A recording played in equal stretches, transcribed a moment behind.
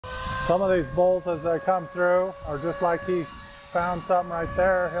Some of these bulls, as they come through, are just like he found something right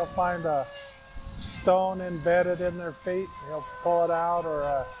there. He'll find a stone embedded in their feet. He'll pull it out, or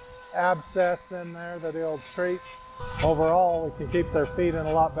a abscess in there that he'll treat. Overall, we can keep their feet in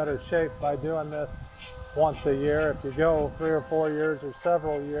a lot better shape by doing this once a year. If you go 3 or 4 years or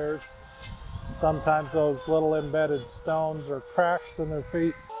several years, sometimes those little embedded stones or cracks in their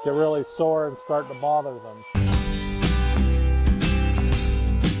feet get really sore and start to bother them.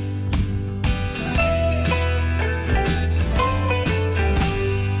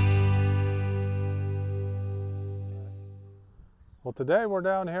 Well, today we're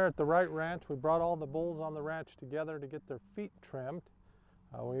down here at the Wright Ranch. We brought all the bulls on the ranch together to get their feet trimmed.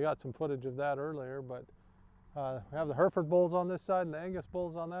 We got some footage of that earlier, but we have the Hereford bulls on this side and the Angus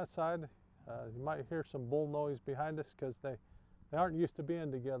bulls on that side. You might hear some bull noise behind us because they aren't used to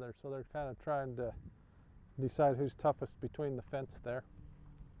being together, so they're kind of trying to decide who's toughest between the fence there.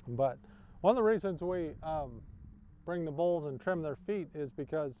 But one of the reasons we bring the bulls and trim their feet is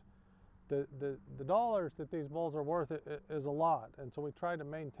because the dollars that these bulls are worth is a lot, and so we try to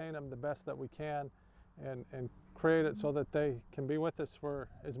maintain them the best that we can and create it so that they can be with us for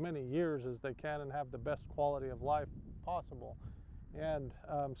as many years as they can and have the best quality of life possible. And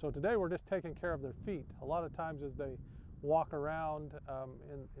so today we're just taking care of their feet. A lot of times as they walk around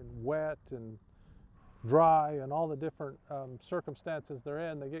in wet and dry and all the different circumstances they're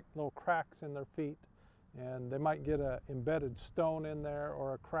in, they get little cracks in their feet, and they might get an embedded stone in there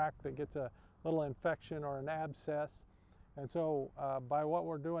or a crack that gets a little infection or an abscess. And so by what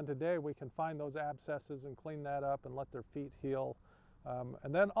we're doing today, we can find those abscesses and clean that up and let their feet heal.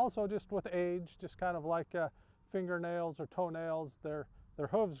 And then also just with age, just kind of like fingernails or toenails, their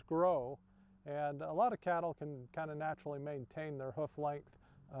hooves grow, and a lot of cattle can kind of naturally maintain their hoof length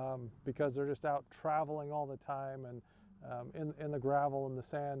because they're just out traveling all the time and in the gravel and the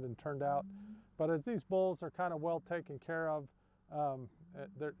sand and turned out. But as these bulls are kind of well taken care of,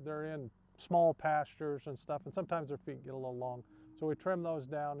 they're in small pastures and stuff, and sometimes their feet get a little long. So we trim those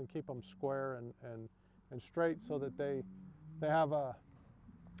down and keep them square and straight so that they have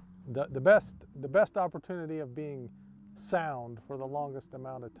the best opportunity of being sound for the longest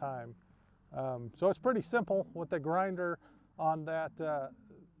amount of time. So it's pretty simple with the grinder on that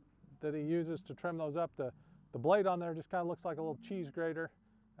that he uses to trim those up. The blade on there just kind of looks like a little cheese grater,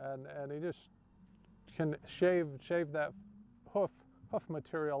 and he just can shave that hoof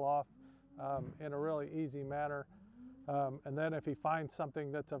material off in a really easy manner. And then if he finds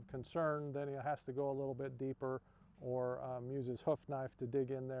something that's of concern, then he has to go a little bit deeper or use his hoof knife to dig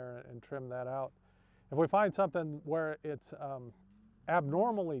in there and trim that out. If we find something where it's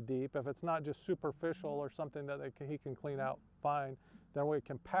abnormally deep, if it's not just superficial or something that he can clean out fine, then we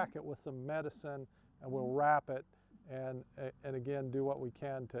can pack it with some medicine and we'll wrap it and again do what we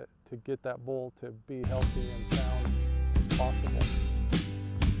can to get that bull to be healthy and sound as possible.